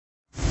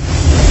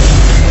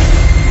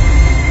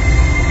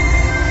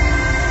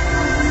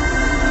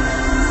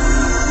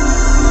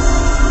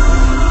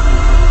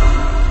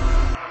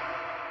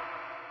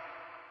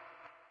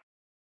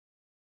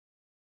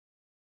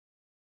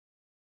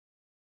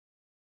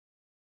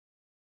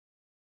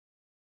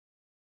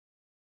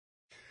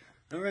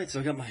Alright, so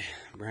I got my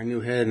brand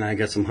new head and I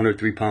got some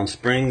 103-pound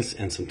springs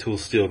and some tool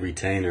steel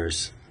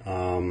retainers.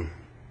 I'm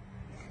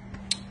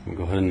gonna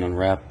go ahead and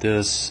unwrap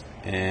this,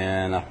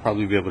 and I'll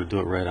probably be able to do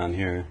it right on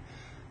here.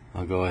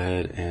 I'll go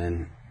ahead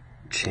and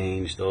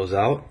change those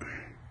out,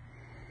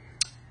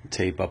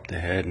 tape up the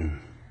head and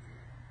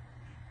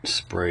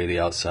spray the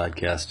outside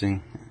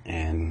casting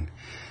and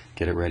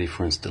get it ready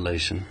for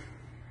installation.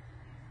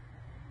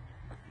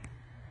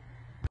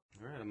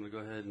 Alright, I'm gonna go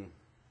ahead and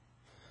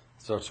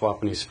start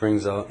swapping these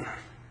springs out.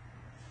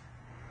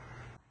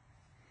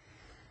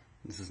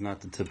 This is not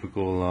the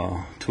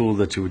typical tool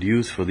that you would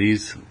use for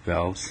these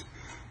valves,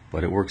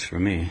 but it works for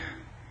me,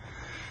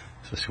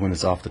 especially when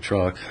it's off the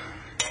truck.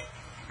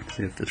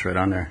 See if it's right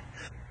on there.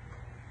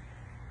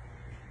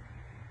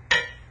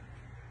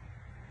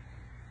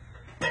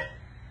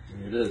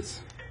 There it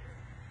is.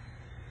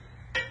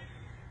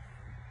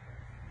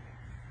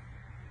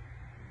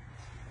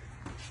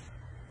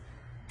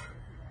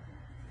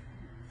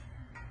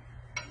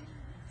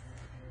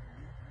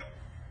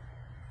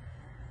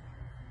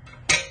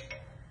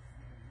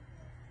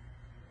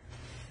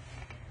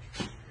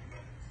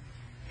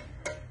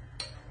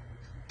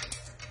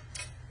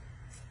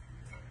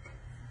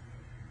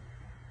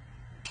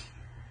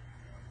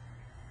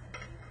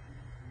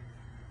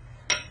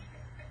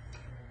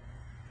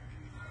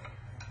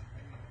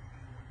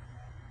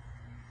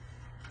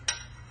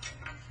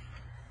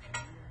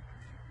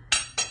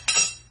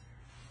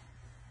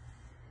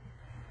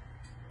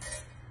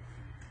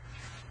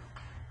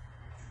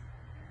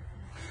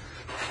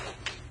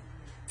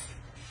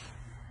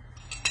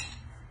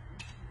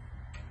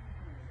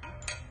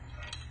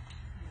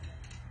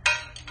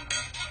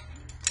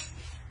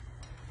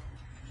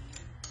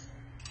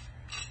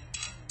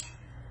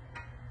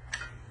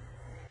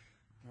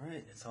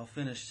 Alright, it's all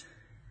finished.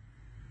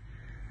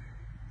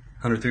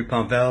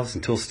 103-pound valves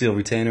and tool steel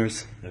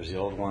retainers. There's the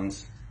old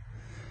ones.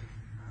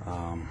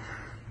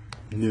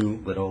 New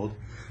but old.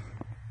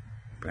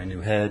 Brand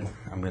new head.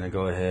 I'm going to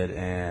go ahead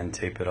and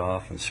tape it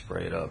off and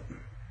spray it up.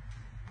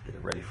 Get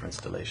it ready for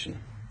installation.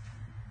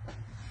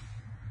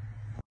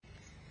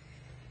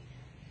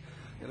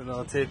 Get it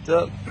all taped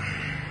up.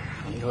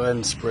 And go ahead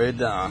and spray it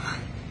down.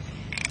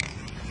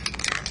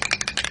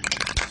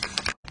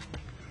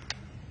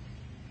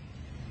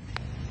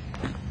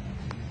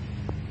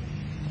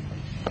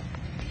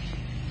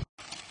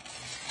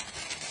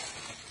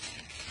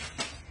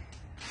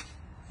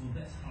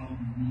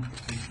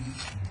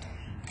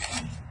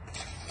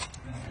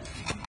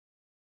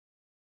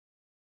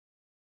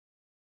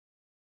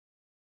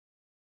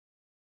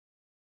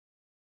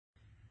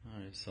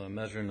 Alright, so I'm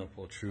measuring the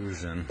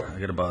protrusion. I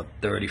get about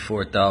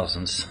 34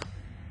 thousandths.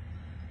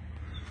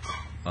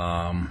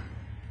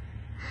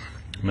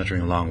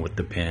 Measuring along with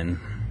the pin.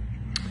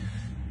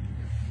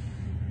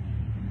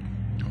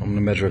 I'm going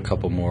to measure a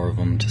couple more of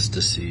them just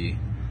to see,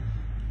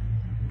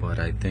 but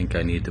I think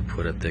I need to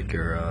put a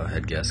thicker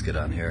head gasket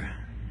on here.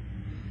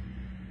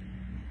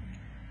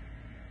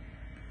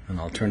 An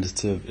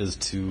alternative is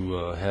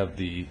to have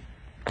the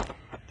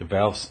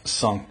valves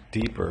sunk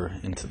deeper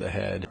into the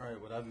head.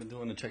 Alright, what I've been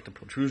doing to check the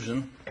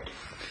protrusion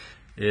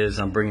is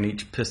I'm bringing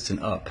each piston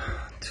up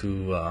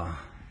to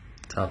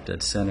top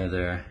dead center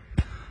there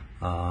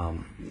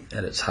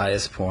at its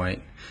highest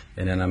point,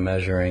 and then I'm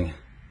measuring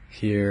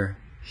here,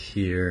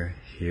 here,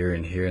 here,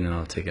 and here, and then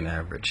I'll take an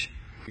average.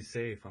 Be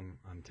safe, I'm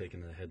taking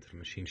the head to the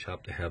machine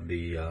shop to have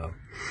the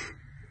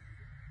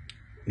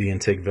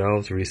intake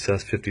valves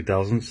recessed 50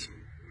 thousandths.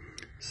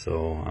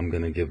 So I'm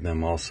going to give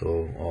them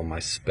also all my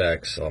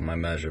specs, all my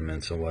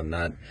measurements and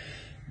whatnot.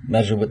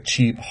 Measure with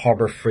cheap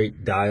Harbor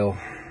Freight dial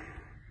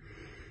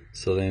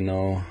so they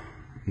know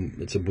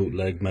it's a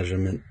bootleg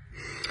measurement.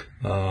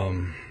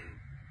 I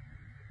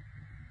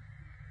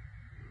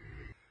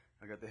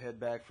got the head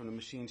back from the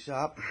machine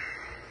shop.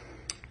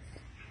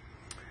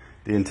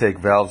 The intake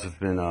valves have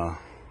been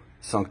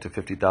sunk to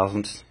 50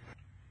 thousandths.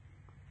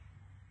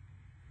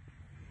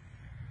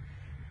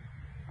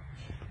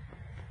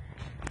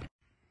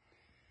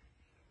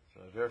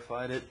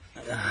 Verified it.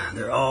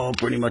 They're all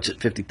pretty much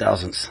at 50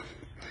 thousandths,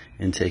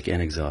 intake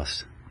and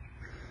exhaust.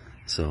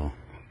 So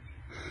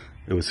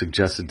it was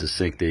suggested to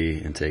sync the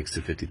intakes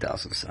to 50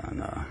 thousandths.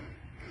 I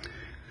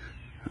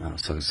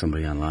was talking to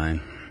somebody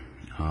online.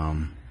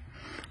 I'm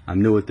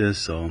new at this,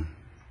 so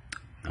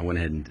I went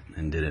ahead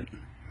and did it.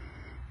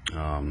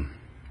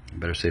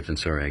 Better safe than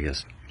sorry, I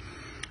guess.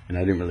 And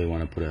I didn't really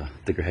want to put a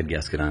thicker head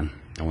gasket on.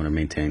 I want to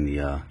maintain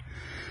the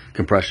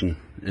compression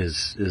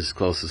as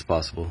close as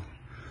possible.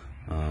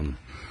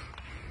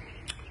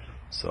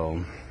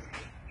 So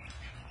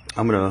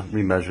I'm gonna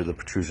remeasure the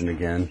protrusion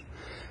again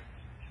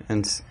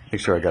and make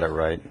sure I got it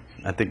right.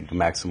 I think the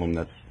maximum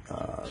the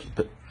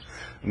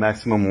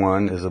maximum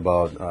one is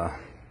about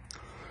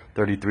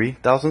 33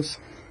 thousandths.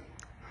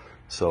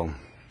 So,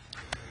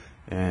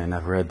 and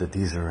I've read that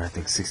these are, I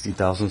think, 60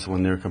 thousandths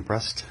when they're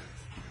compressed.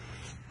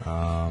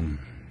 I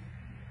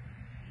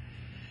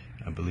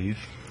believe.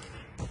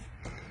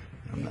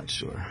 I'm not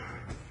sure.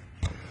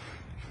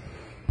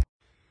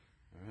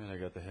 Alright, I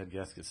got the head head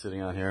gasket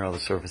sitting on here. All the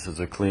surfaces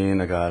are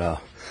clean. I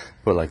got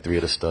put like 3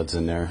 of the studs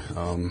in there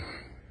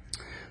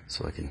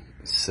so I can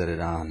set it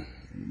on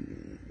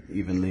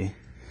evenly.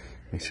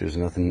 Make sure there's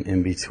nothing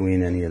in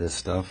between any of this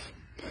stuff.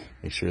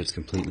 Make sure it's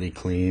completely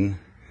clean.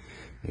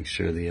 Make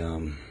sure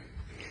the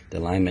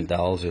alignment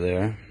dowels are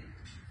there.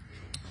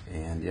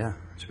 And yeah,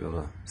 should be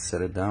able to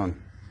set it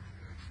down.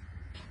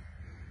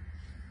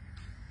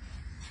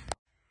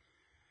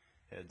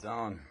 Heads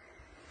on.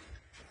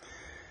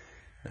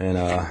 And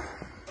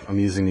I'm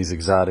using these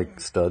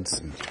Xotic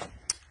studs.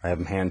 I have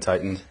them hand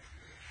tightened,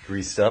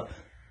 greased up.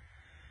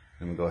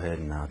 I'm gonna go ahead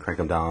and crank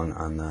them down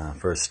on the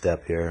first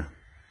step here,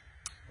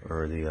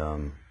 or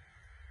the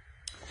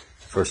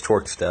first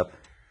torque step.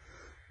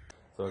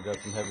 So I've got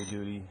some heavy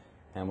duty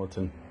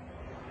Hamilton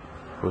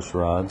push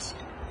rods.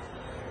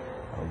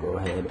 I'll go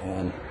ahead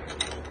and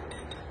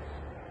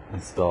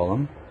install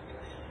them.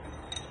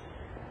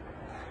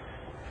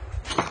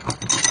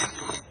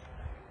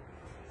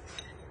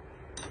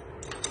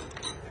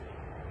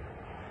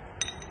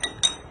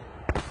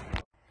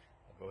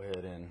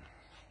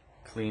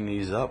 Clean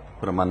these up,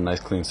 put them on a nice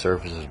clean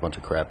surface. There's a bunch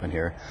of crap in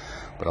here,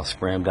 but I'll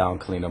spray them down,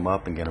 clean them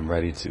up, and get them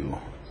ready to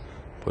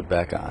put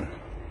back on.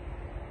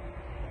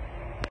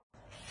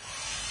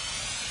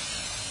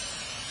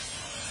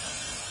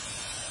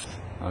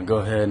 I'll go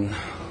ahead and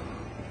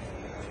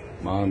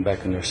mount them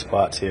back in their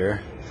spots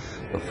here,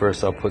 but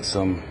first I'll put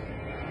some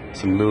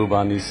lube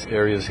on these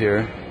areas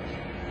here.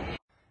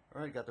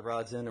 Alright, got the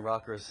rods in. The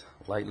rocker's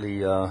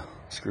lightly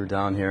screwed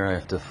down here. I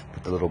have to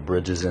put the little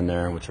bridges in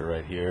there, which are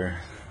right here.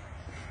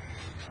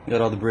 Got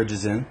all the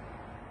bridges in.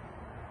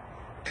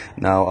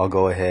 Now I'll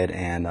go ahead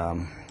and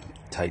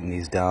tighten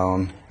these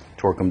down,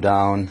 torque them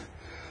down.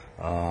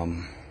 I'll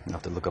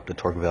have to look up the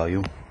torque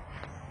value.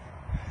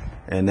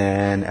 And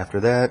then after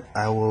that,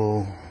 I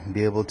will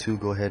be able to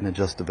go ahead and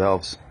adjust the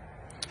valves.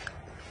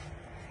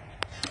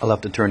 I'll have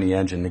to turn the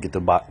engine to get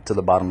to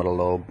the bottom of the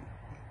lobe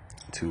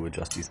to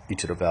adjust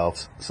each of the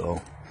valves.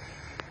 So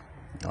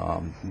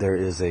there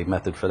is a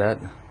method for that.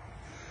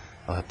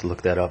 I'll have to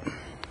look that up.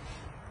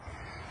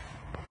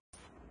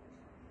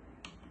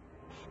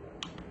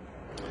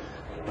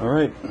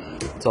 Alright,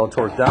 it's all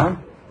torqued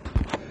down.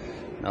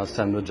 Now it's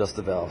time to adjust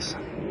the valves.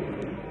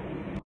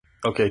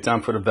 Okay,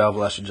 time for the valve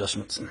lash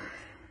adjustments.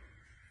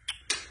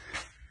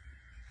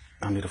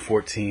 I need a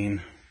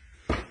 14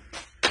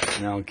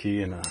 Allen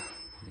key and a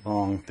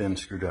long, thin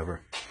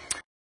screwdriver.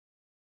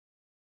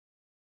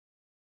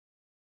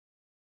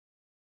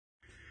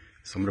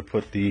 So I'm going to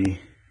put the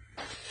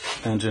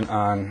engine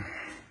on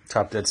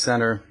top dead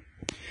center,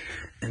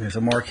 and there's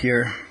a mark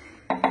here,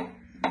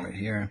 right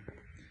here.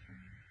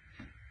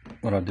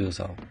 What I'll do is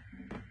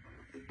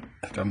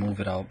after I move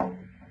it, I'll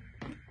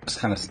just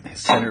kind of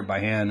center it by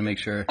hand to make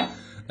sure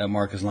that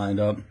mark is lined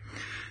up.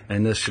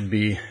 And this should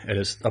be at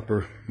its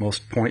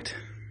uppermost point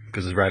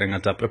because it's riding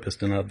on top of the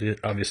piston,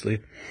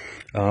 obviously.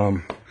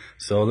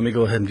 So let me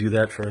go ahead and do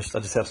that first. I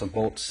just have some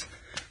bolts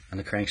on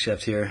the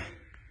crankshaft here,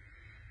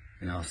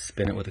 and I'll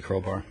spin it with a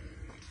crowbar.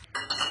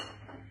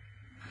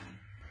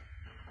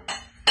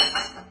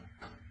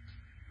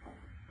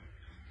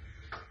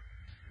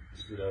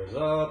 Screwdriver's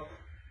up.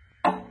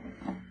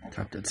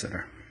 Top dead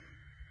center.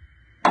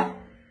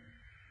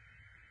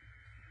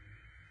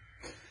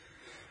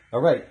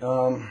 All right.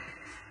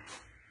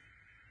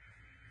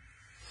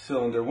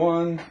 Cylinder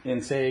 1,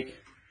 intake,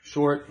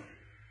 short.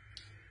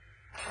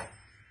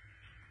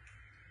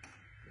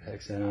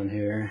 Accent on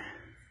here.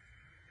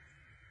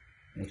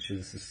 Make sure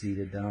this is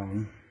seated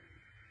down.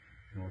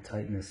 And we'll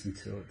tighten this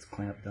until it's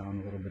clamped down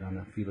a little bit on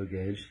the feeler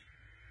gauge.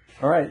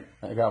 All right.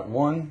 I got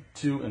 1,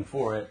 2, and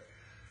 4 at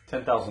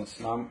 10 thousandths.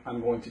 Now I'm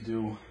going to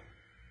do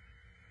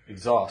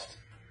exhaust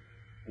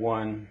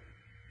 1,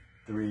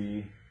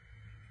 3,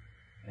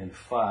 and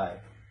 5.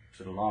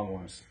 So the long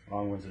ones.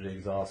 Long ones are the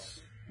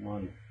exhausts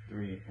 1,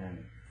 3,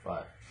 and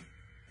 5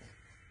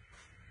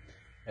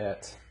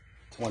 at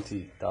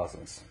 20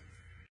 thousandths.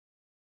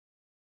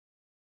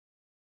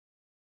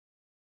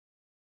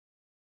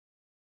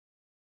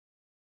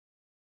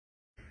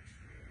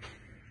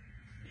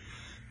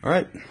 All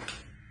right,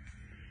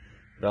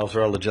 valves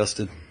are all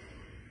adjusted.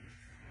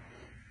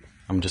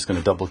 I'm just going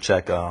to double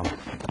check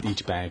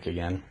each bank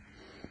again.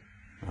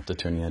 I have to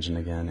turn the engine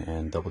again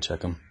and double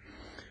check them.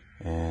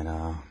 And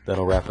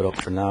that'll wrap it up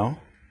for now.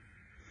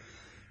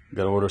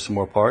 Got to order some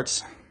more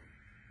parts.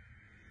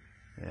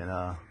 And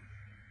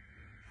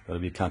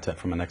that'll be content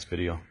for my next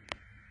video.